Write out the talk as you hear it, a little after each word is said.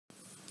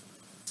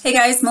Hey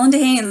guys, Melinda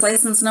Haynes,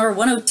 license number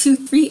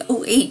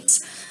 102308.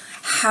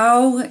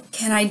 How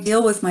can I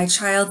deal with my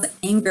child's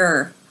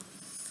anger?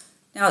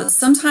 Now,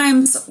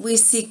 sometimes we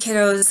see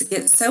kiddos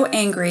get so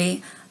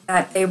angry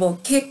that they will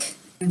kick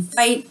and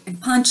fight and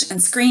punch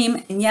and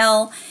scream and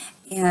yell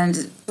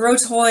and throw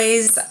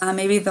toys.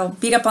 Maybe they'll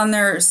beat up on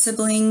their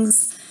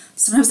siblings.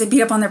 Sometimes they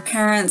beat up on their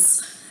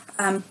parents,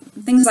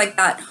 things like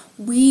that.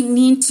 We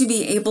need to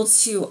be able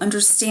to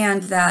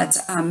understand that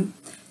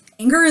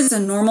anger is a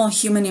normal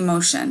human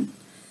emotion.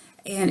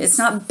 And it's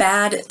not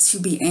bad to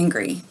be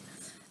angry.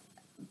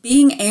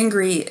 Being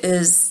angry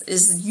is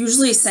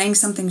usually saying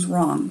something's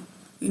wrong.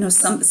 You know,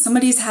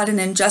 somebody's had an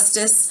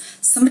injustice,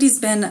 somebody's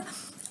been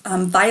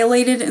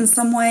violated in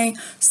some way,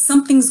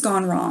 something's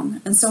gone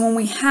wrong. And so when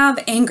we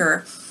have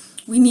anger,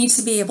 we need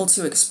to be able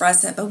to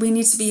express it, but we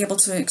need to be able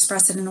to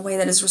express it in a way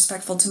that is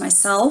respectful to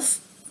myself,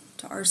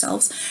 to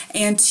ourselves,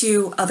 and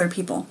to other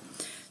people.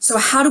 So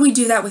how do we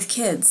do that with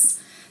kids?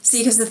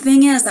 See, because the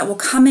thing is that we'll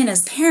come in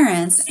as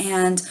parents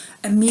and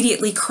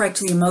immediately correct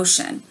the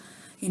emotion.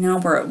 You know,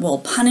 we'll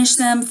punish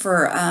them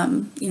for,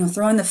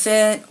 throwing the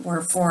fit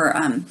or for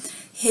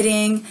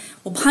hitting.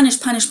 We'll punish,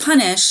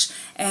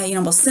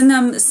 and, we'll send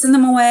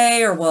them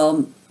away, or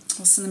we'll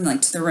send them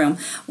like to the room.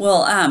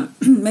 We'll,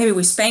 maybe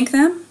we spank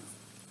them,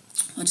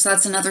 which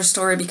that's another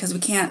story because we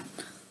can't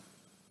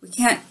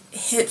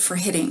hit for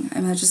hitting.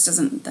 I mean,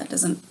 that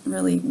doesn't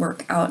really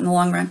work out in the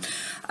long run.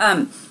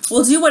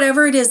 We'll do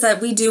whatever it is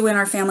that we do in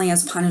our family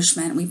as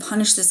punishment. We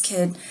punish this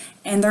kid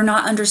and they're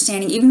not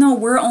understanding, even though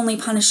we're only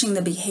punishing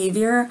the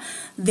behavior,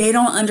 they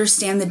don't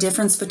understand the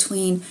difference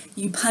between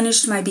you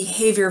punished my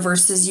behavior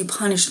versus you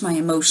punished my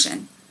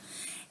emotion.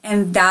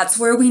 And that's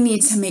where we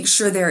need to make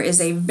sure there is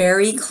a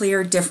very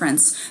clear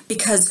difference,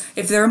 because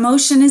if their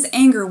emotion is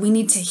anger, we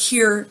need to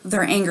hear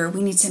their anger.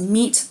 We need to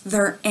meet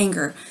their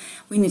anger.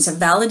 We need to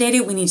validate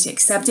it. We need to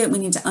accept it. We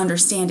need to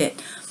understand it.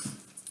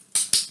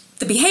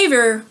 The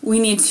behavior, we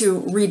need to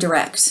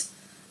redirect.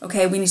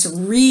 Okay, we need to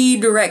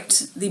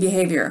redirect the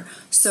behavior.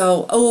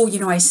 So,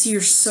 I see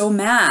you're so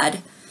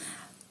mad.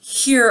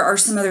 Here are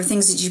some other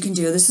things that you can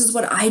do. This is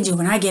what I do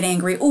when I get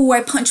angry. Oh, I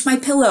punch my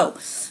pillow.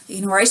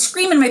 Or I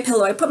scream in my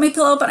pillow. I put my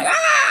pillow up and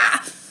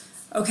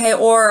Okay,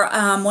 or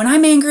when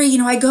I'm angry,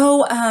 I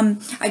go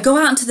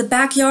out into the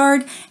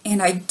backyard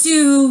and I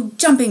do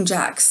jumping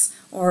jacks.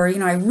 Or,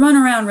 I run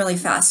around really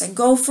fast. I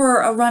go for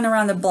a run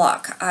around the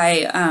block.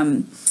 I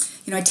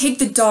take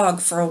the dog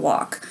for a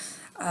walk.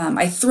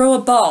 I throw a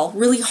ball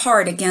really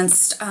hard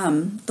against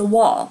the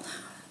wall.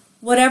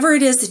 Whatever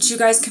it is that you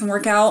guys can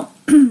work out,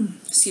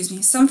 excuse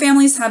me. Some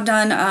families have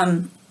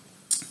done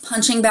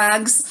punching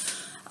bags.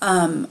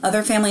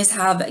 Other families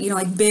have,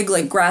 like big,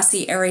 like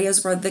grassy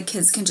areas where the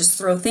kids can just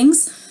throw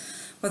things,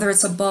 whether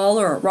it's a ball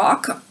or a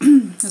rock,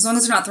 as long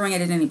as they're not throwing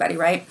it at anybody,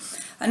 right?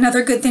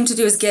 Another good thing to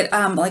do is get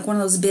like one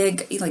of those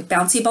big, like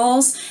bouncy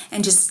balls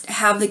and just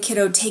have the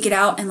kiddo take it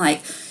out and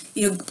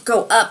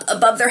go up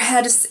above their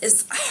head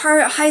as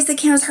high as they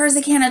can, as hard as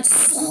they can, and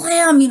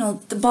slam,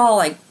 the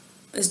ball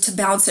is to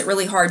bounce it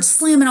really hard,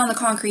 slam it on the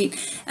concrete,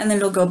 and then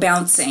it'll go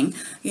bouncing,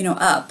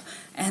 up.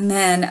 And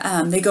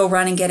then they go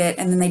run and get it,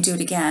 and then they do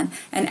it again.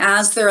 And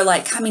as they're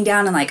coming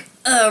down and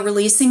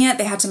releasing it,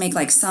 they have to make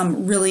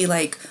some really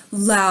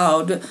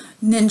loud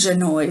ninja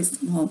noise.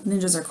 Well,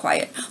 ninjas are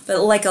quiet, but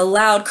a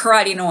loud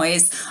karate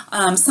noise,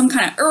 some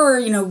kind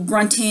of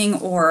grunting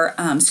or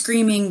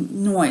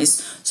screaming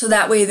noise. So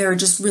that way they're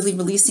just really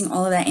releasing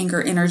all of that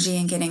anger energy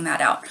and getting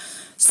that out.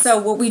 So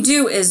what we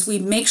do is we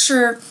make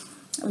sure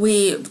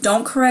we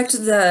don't correct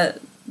the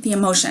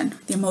emotion.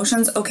 The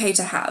emotion's okay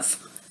to have.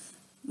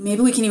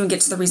 Maybe we can even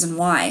get to the reason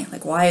why.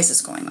 Why is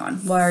this going on?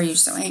 Why are you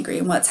so angry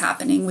and what's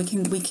happening? We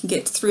can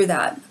get through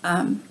that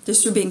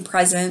just through being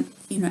present,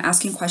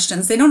 asking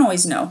questions. They don't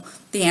always know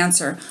the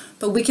answer,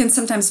 but we can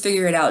sometimes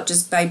figure it out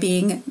just by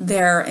being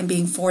there and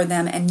being for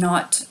them and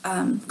not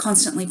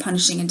constantly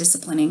punishing and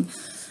disciplining.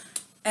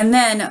 And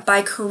then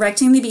by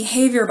correcting the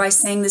behavior by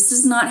saying, this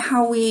is not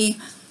how we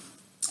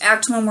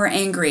act when we're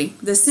angry.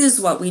 This is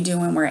what we do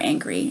when we're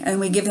angry. And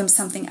we give them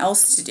something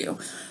else to do.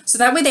 So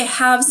that way they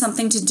have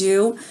something to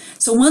do.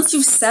 So once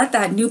you've set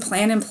that new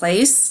plan in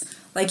place,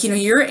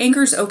 your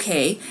anger's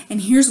okay,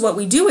 and here's what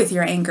we do with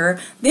your anger,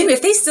 then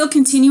if they still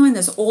continue in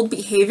this old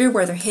behavior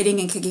where they're hitting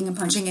and kicking and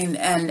punching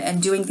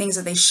and doing things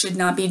that they should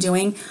not be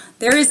doing,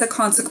 there is a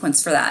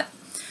consequence for that.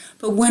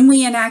 But when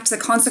we enact the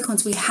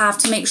consequence, we have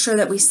to make sure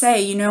that we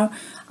say,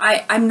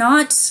 I'm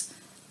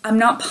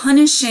not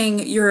punishing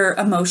your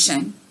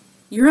emotion.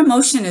 Your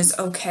emotion is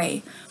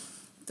okay.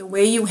 The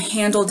way you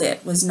handled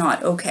it was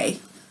not okay.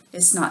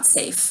 It's not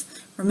safe.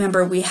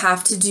 Remember, we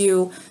have to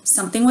do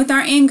something with our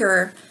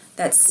anger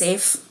that's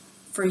safe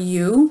for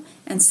you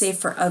and safe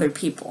for other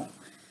people.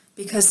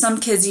 Because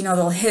some kids,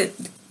 they'll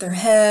hit their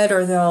head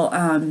or they'll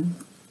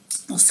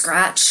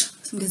scratch.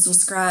 Some kids will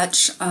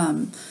scratch.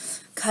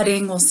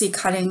 Cutting, we'll see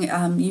cutting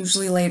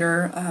usually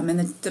later in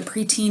the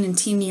preteen and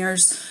teen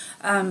years.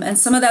 And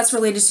some of that's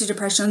related to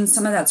depression.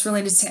 Some of that's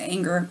related to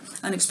anger,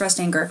 unexpressed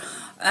anger.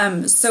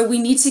 So we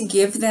need to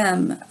give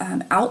them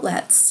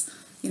outlets.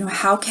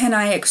 How can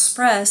I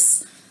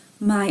express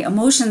my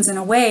emotions in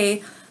a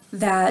way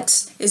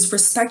that is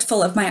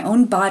respectful of my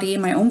own body,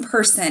 my own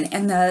person,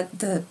 and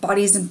the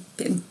bodies and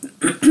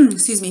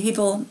excuse me,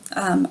 people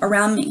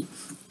around me.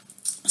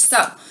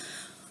 So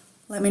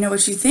let me know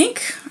what you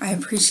think. I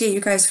appreciate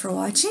you guys for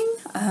watching.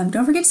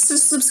 Don't forget to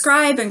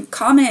subscribe and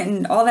comment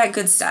and all that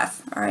good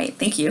stuff. All right,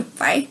 thank you.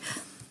 Bye.